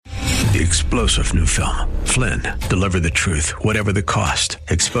The explosive new film, Flynn, deliver the truth, whatever the cost,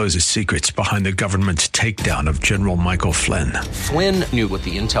 exposes secrets behind the government's takedown of General Michael Flynn. Flynn knew what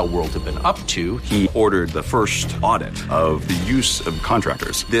the intel world had been up to. He ordered the first audit of the use of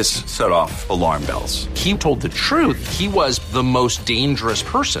contractors. This set off alarm bells. He told the truth. He was the most dangerous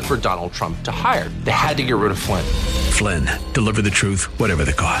person for Donald Trump to hire. They had to get rid of Flynn. Flynn, deliver the truth, whatever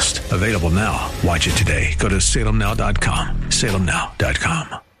the cost. Available now. Watch it today. Go to salemnow.com.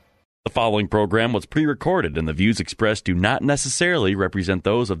 salemnow.com. The following program was pre-recorded, and the views expressed do not necessarily represent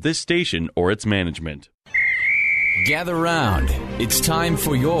those of this station or its management. Gather round. It's time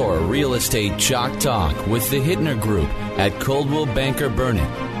for your Real Estate Chalk Talk with the Hittner Group at Coldwell Banker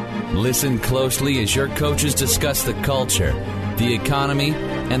Burnett. Listen closely as your coaches discuss the culture, the economy,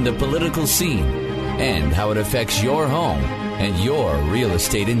 and the political scene, and how it affects your home and your real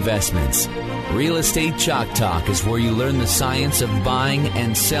estate investments. Real Estate Chalk Talk is where you learn the science of buying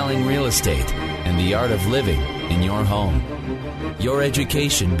and selling real estate and the art of living in your home. Your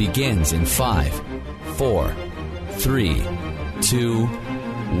education begins in 5, 4, 3, 2,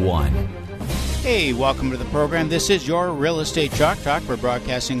 1. Hey, welcome to the program. This is your Real Estate Chalk Talk. We're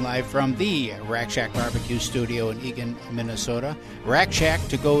broadcasting live from the Rack Shack Barbecue Studio in Eagan, Minnesota.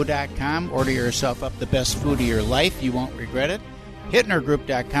 RackShackToGo.com. Order yourself up the best food of your life. You won't regret it.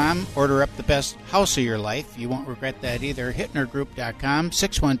 HittnerGroup.com. Order up the best house of your life. You won't regret that either. HittnerGroup.com.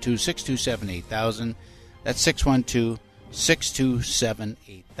 612-627-8000. That's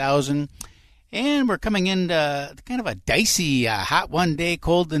 612-627-8000. And we're coming into kind of a dicey, hot one day,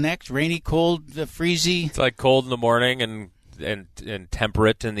 cold the next, rainy, cold, freezy. It's like cold in the morning and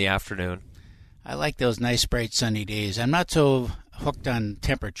temperate in the afternoon. I like those nice, bright, sunny days. I'm not so hooked on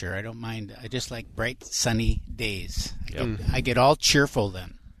temperature. I don't mind. I just like bright, sunny days. I get all cheerful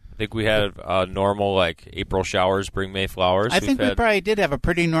then. I think we had normal, like, April showers bring May flowers. I think we probably did have a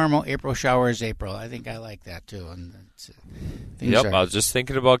pretty normal April showers April. I think I like that, too. And I was just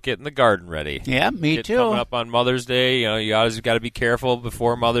thinking about getting the garden ready. Yeah, me too. Coming up on Mother's Day, you always got to be careful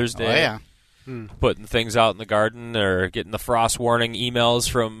before Mother's Day. Oh, yeah. Putting things out in the garden or getting the frost warning emails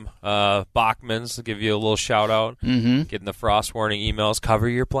from Bachman's to give you a little shout-out. Mm-hmm. Getting the frost warning emails. Cover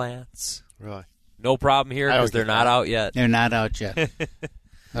your plants. Really? No problem here because they're not out yet. They're not out yet.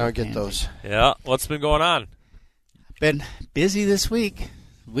 I don't get those. Yeah. What's been going on? Been busy this week.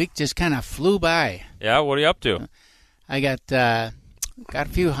 Week just kind of flew by. Yeah, what are you up to? I got a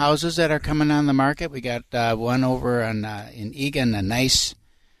few houses that are coming on the market. We got one over in Eagan, a nice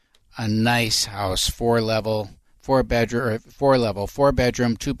house, 4-level,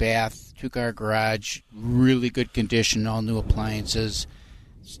 4-bedroom, 2-bath, 2-car garage, really good condition, all new appliances.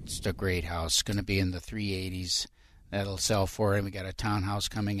 It's just a great house. It's going to be in the 380s. That'll sell for it. We got a townhouse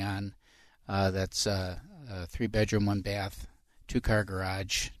coming on. That's a 3-bedroom, 1-bath, 2-car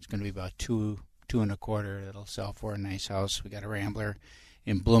garage. It's going to be about two and a quarter. That'll sell for a nice house. We got a Rambler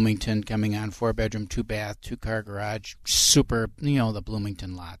in Bloomington coming on, 4-bedroom, 2-bath, 2-car garage. Super, the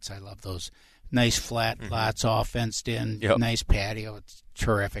Bloomington lots. I love those nice flat lots, all fenced in. Yep. Nice patio. It's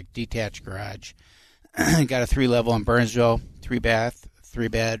terrific. Detached garage. Got a 3-level in Burnsville, 3-bath,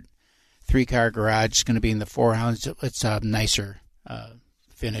 3-bed, 3-car garage. It's going to be in the 400s. It's a nicer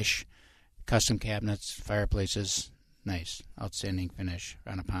finish. Custom cabinets, fireplaces. Nice, outstanding finish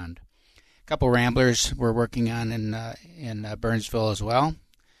on a pond. Couple Ramblers we're working on in Burnsville as well. A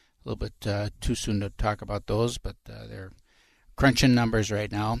little bit too soon to talk about those, but they're crunching numbers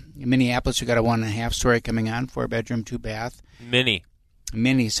right now. In Minneapolis, we got a 1.5-story coming on, 4-bedroom, 2-bath. Mini,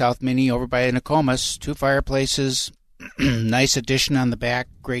 South Mini over by Nokomis, 2 fireplaces, nice addition on the back,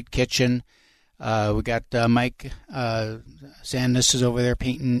 great kitchen. We got Mike Sandness is over there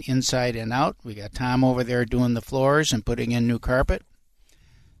painting inside and out. We got Tom over there doing the floors and putting in new carpet.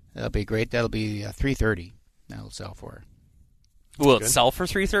 That'll be great. That'll be $330. That'll sell for. Will it sell for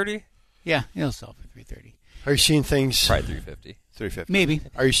 $330? Yeah, it'll sell for $330. Are you seeing things? Probably $350. $350. Maybe.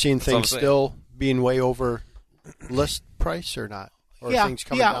 Are you seeing things still being way over list price or not? Or yeah. Things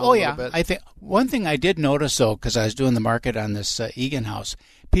coming down a little bit? I think one thing I did notice though, because I was doing the market on this Eagan house,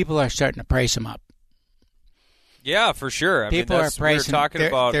 people are starting to price them up. Yeah, for sure. People are pricing.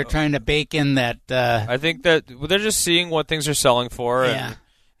 They're trying to bake in that. I think that they're just seeing what things are selling for. Yeah. And,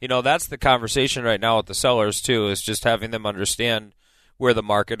 that's the conversation right now with the sellers, too, is just having them understand where the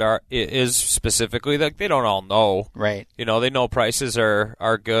market is specifically. Like, they don't all know. Right. They know prices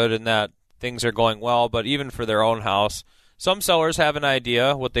are good and that things are going well, but even for their own house, some sellers have an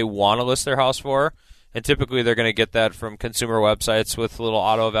idea what they want to list their house for, and typically they're going to get that from consumer websites with little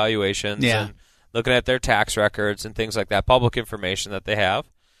auto evaluations and looking at their tax records and things like that, public information that they have.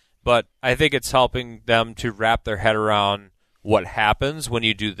 But I think it's helping them to wrap their head around what happens when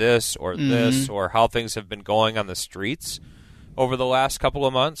you do this or this, or how things have been going on the streets over the last couple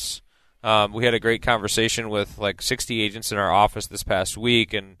of months. We had a great conversation with like 60 agents in our office this past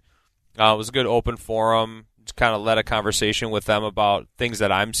week, and it was a good open forum. Just kind of led a conversation with them about things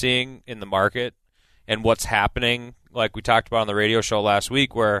that I'm seeing in the market and what's happening, like we talked about on the radio show last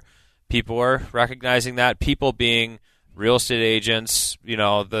week, where people are recognizing that, people being real estate agents,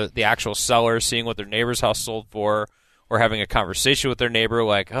 the actual sellers seeing what their neighbor's house sold for, or having a conversation with their neighbor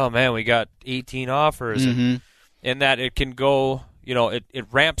like, oh, man, we got 18 offers, and that it can go, it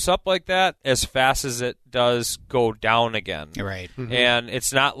ramps up like that as fast as it does go down again. Right. And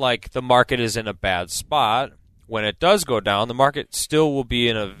it's not like the market is in a bad spot. When it does go down, the market still will be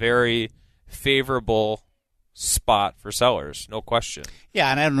in a very favorable spot for sellers, no question.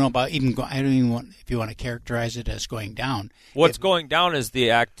 Yeah, and I don't know about I don't even want, if you want to characterize it as going down. What's going down is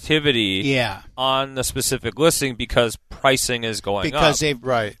the activity on the specific listing because pricing is going up.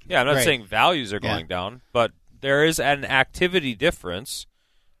 Right. Yeah, I'm not saying values are going down, but there is an activity difference.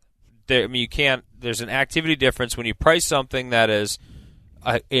 There's an activity difference when you price something that is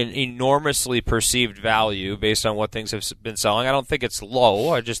an enormously perceived value based on what things have been selling. I don't think it's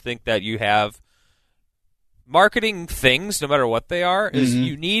low. I just think that you have marketing things, no matter what they are, is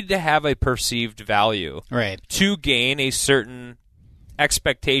you need to have a perceived value to gain a certain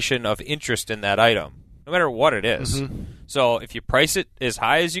expectation of interest in that item, no matter what it is. So if you price it as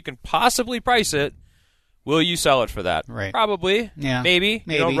high as you can possibly price it, will you sell it for that? Right. Probably. Yeah. Maybe.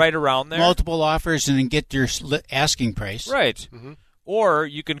 Right around there. Multiple offers and then get your asking price. Right. Or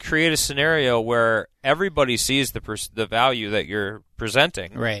you can create a scenario where everybody sees the value that you're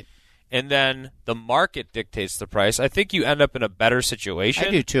presenting. Right. And then the market dictates the price. I think you end up in a better situation.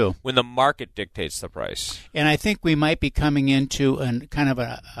 I do too. When the market dictates the price. And I think we might be coming into kind of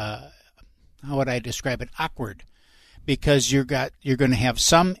how would I describe it? Awkward, because you're going to have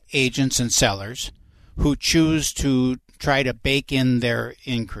some agents and sellers who choose to try to bake in their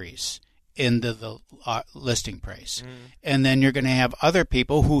increase into the listing price. And then you're going to have other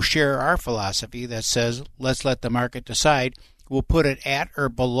people who share our philosophy that says, let's let the market decide. We'll put it at or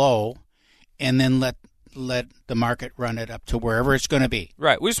below, and then let the market run it up to wherever it's going to be.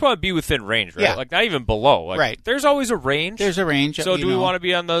 Right. We just want to be within range, right? Yeah. Like not even below. Like, right. There's always a range. There's a range. So do we want to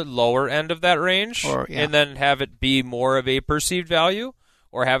be on the lower end of that range and then have it be more of a perceived value,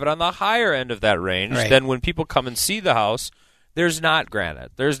 or have it on the higher end of that range? Right. Then when people come and see the house, there's not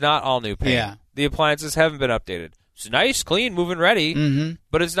granite. There's not all new paint. Yeah. The appliances haven't been updated. It's nice, clean, moving ready,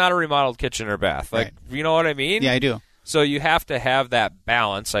 but it's not a remodeled kitchen or bath. Like, you know what I mean? Yeah, I do. So you have to have that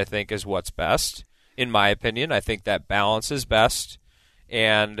balance, I think, is what's best. In my opinion, I think that balance is best.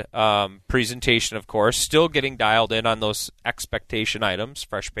 And presentation, of course, still getting dialed in on those expectation items,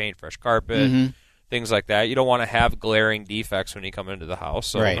 fresh paint, fresh carpet, things like that. You don't want to have glaring defects when you come into the house.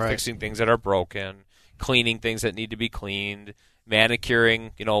 So fixing things that are broken, cleaning things that need to be cleaned,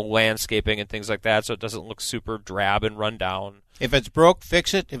 manicuring, landscaping and things like that so it doesn't look super drab and run down. If it's broke,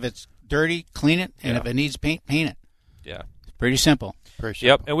 fix it. If it's dirty, clean it. And if it needs paint, paint it. Yeah. It's pretty simple.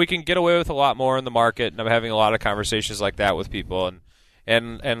 Yep, and we can get away with a lot more in the market, and I'm having a lot of conversations like that with people.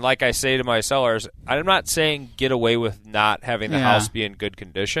 And like I say to my sellers, I'm not saying get away with not having the house be in good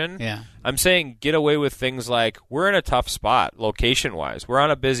condition. Yeah. I'm saying get away with things like we're in a tough spot location-wise. We're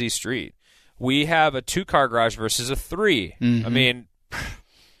on a busy street. We have a 2-car garage versus a 3. I mean,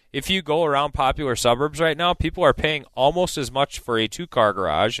 if you go around popular suburbs right now, people are paying almost as much for a 2-car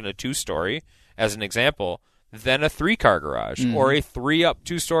garage and a 2-story, as an example, than a 3-car garage, or a 3-up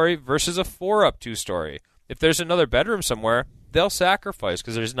 2-story versus a 4-up 2-story. If there's another bedroom somewhere, they'll sacrifice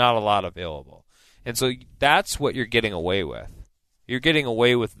because there's not a lot available. And so that's what you're getting away with. You're getting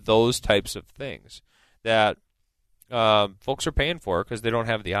away with those types of things that folks are paying for because they don't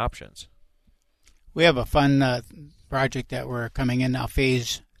have the options. We have a fun project that we're coming in now,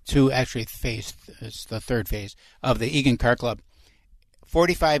 phase 2, actually it's the third phase of the Eagan Car Club.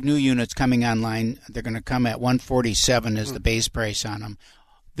 45 new units coming online. They're going to come at $147 as the base price on them.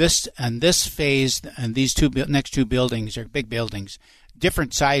 This phase and these next two buildings are big buildings,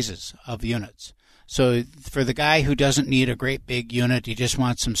 different sizes of units. So for the guy who doesn't need a great big unit, he just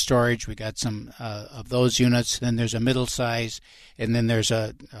wants some storage, we got some of those units. Then there's a middle size, and then there's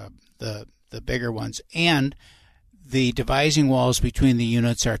the bigger ones. And the dividing walls between the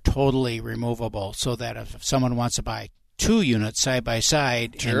units are totally removable, so that if someone wants to buy 2 units side by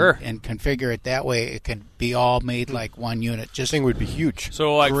side and configure it that way, it can be all made like one unit. This thing would be huge.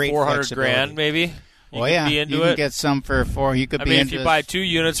 So like $400,000 maybe? You can be into you can it. get some for $4. You could I be mean, into if you buy 2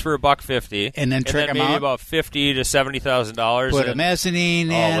 units for $150, and then trick them maybe out, about $50,000 to $70,000. put a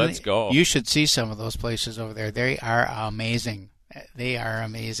mezzanine in. Let's go. You should see some of those places over there. They are amazing. They are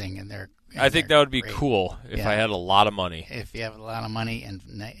amazing, and they're. I think that would be great. cool if I had a lot of money. If you have a lot of money, and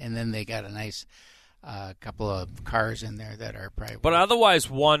then they got a nice couple of cars in there that are private. But otherwise,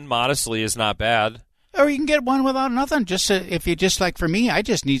 one modestly is not bad. Or you can get one without nothing. Just if you just like for me, I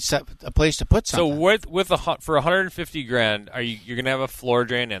just need a place to put something. So for $150,000, you're gonna have a floor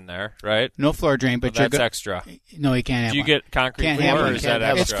drain in there, right? No floor drain, but that's extra. No, you can't have. Do you one. get concrete can't floor, have or is that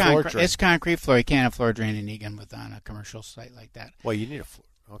it's extra? It's concrete floor. You can't have floor drain in Egan on a commercial site like that. Well, you need a floor.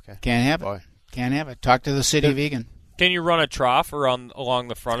 Okay. Can't have it. Can't have it. Talk to the city of Egan. Can you run a trough along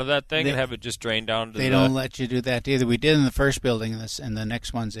the front of that thing and have it just drain down to They don't let you do that either. We did in the first building, and the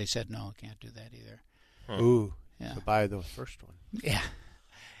next ones they said, no, can't do that either. Ooh. Yeah. So buy the first one. Yeah.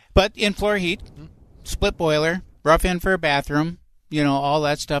 But in-floor heat, split boiler, rough in for a bathroom, all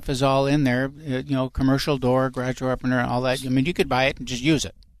that stuff is all in there. Commercial door, garage door opener, all that. I mean, you could buy it and just use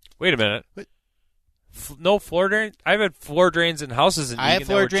it. Wait a minute. No floor drain? I've had floor drains in houses in Egan. I have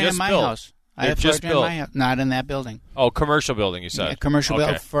floor drain in my house. I have floor drain in my house. Not in that building. Oh, commercial building, you said. Yeah, commercial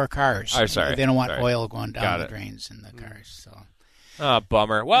building for cars. Oh, sorry. They don't want oil going down the drains in the cars. So. Oh,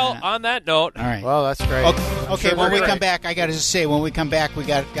 bummer. Well, on that note. All right. Well, that's great. Okay, when we come back, I got to say, when we come back, we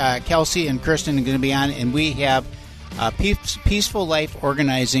got Kelsey and Kristen going to be on, and we have Peaceful Life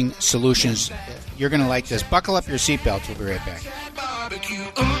Organizing Solutions. You're going to like this. Buckle up your seatbelts. We'll be right back.